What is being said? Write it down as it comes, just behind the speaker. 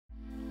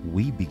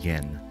We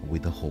began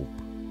with a hope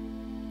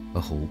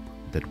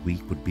that we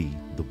could be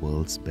the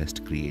world's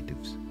best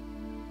creatives.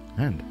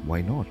 And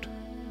why not?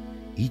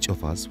 Each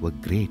of us were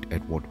great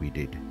at what we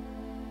did.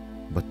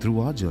 But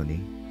through our journey,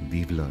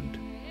 we've learned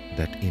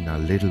that in our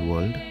little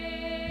world,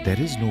 there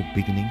is no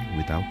beginning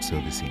without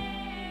servicing,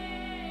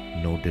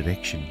 no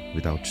direction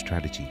without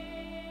strategy.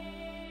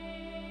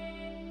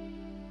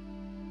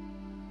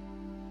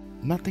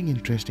 Nothing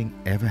interesting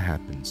ever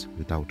happens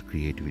without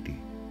creativity.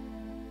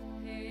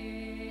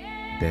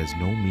 There's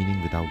no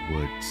meaning without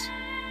words,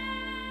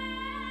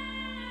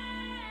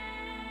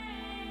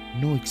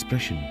 no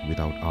expression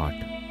without art.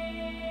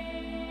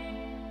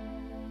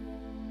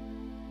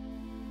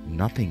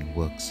 Nothing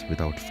works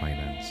without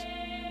finance,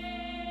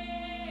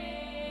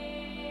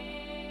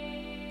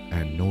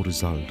 and no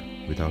result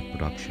without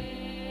production.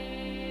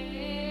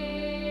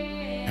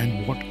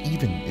 And what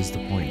even is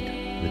the point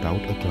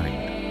without a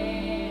client?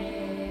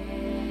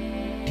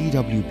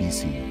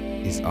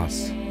 TWBC is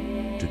us,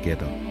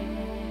 together.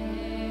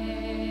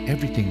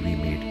 Everything we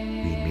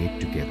made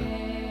together.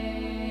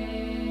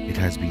 It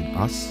has been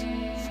us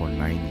for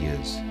 9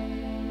 years.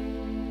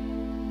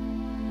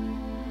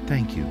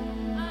 Thank you.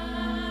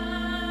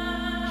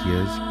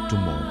 Here's to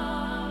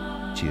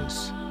more.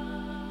 Cheers.